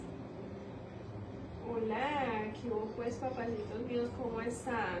Hola, ¿qué hubo pues papacitos míos? ¿Cómo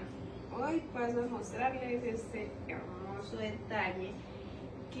están? Hoy paso a mostrarles este hermoso detalle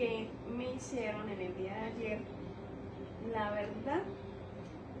que me hicieron en el día de ayer. La verdad,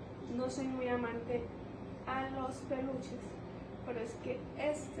 no soy muy amante a los peluches, pero es que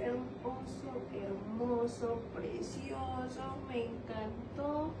es hermoso, precioso, me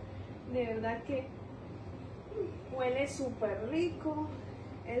encantó. De verdad que huele súper rico.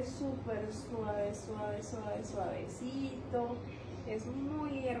 Es súper suavecito. Es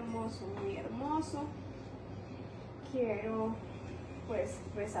muy hermoso, muy hermoso. Quiero pues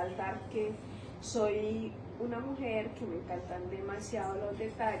resaltar que soy una mujer que me encantan demasiado los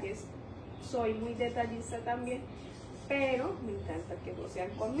detalles. Soy muy detallista también, pero me encanta que lo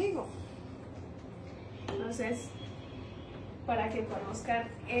sean conmigo. Entonces, para que conozcan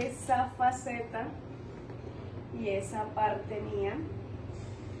esa faceta y esa parte mía,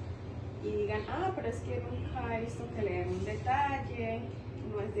 y digan, ah, pero es que nunca he visto que le den un detalle,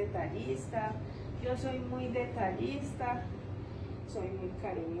 no es detallista. Yo soy muy detallista, soy muy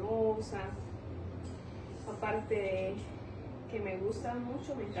cariñosa, aparte de que me gustan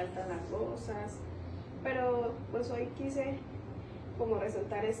mucho, me encantan las rosas, pero pues hoy quise como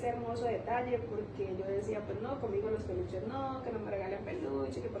resaltar este hermoso detalle porque yo decía, pues no, conmigo los peluches no, que no me regalen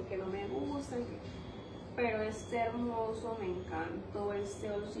peluche, que porque no me gustan, pero este hermoso me encantó,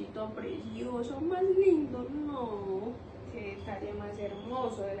 este osito precioso, más lindo, no, qué detalle más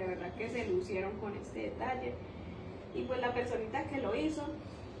hermoso, de la verdad que se lucieron con este detalle. Y pues la personita que lo hizo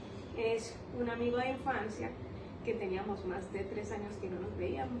es un amigo de infancia que teníamos más de 3 años que no nos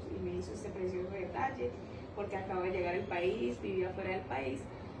veíamos y me hizo este precioso detalle porque acaba de llegar al país, vivía fuera del país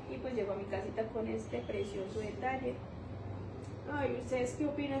y pues llegó a mi casita con este precioso detalle. Ay, ¿ustedes qué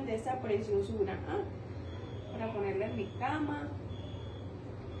opinan de esta preciosura? ¿Ah? Para ponerla en mi cama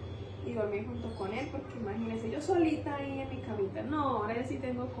y dormir junto con él, porque imagínense, yo solita ahí en mi camita, no, ahora sí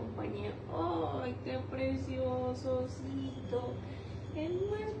tengo compañía. ¡Ay, qué preciosito! El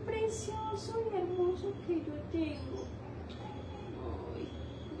más precioso y hermoso que yo tengo. Ay,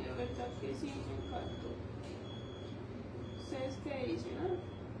 de verdad que sí, me encantó. ¿Ustedes qué dicen?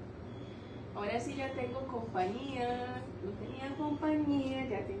 Ahora sí ya tengo compañía, no tenía compañía,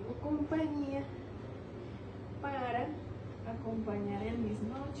 ya tengo compañía para acompañar en mis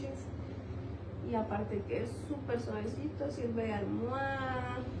noches. Y aparte que es súper suavecito, sirve de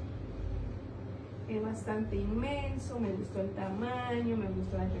almohada, es bastante inmenso, me gustó el tamaño, me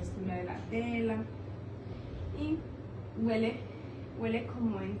gustó la textura de la tela y huele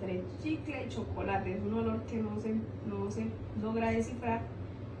como entre chicle y chocolate. Es un olor que no se logra descifrar,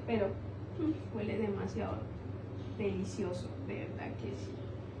 pero huele demasiado delicioso, de verdad que sí.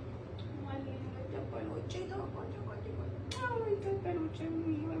 Ay, qué peluche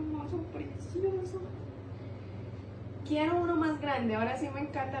mío, hermoso, precioso. Quiero uno más grande, ahora sí me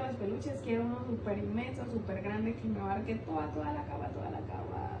encantan los peluches, quiero uno súper inmenso, súper grande, que me abarque toda la cama,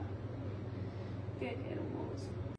 Qué hermoso.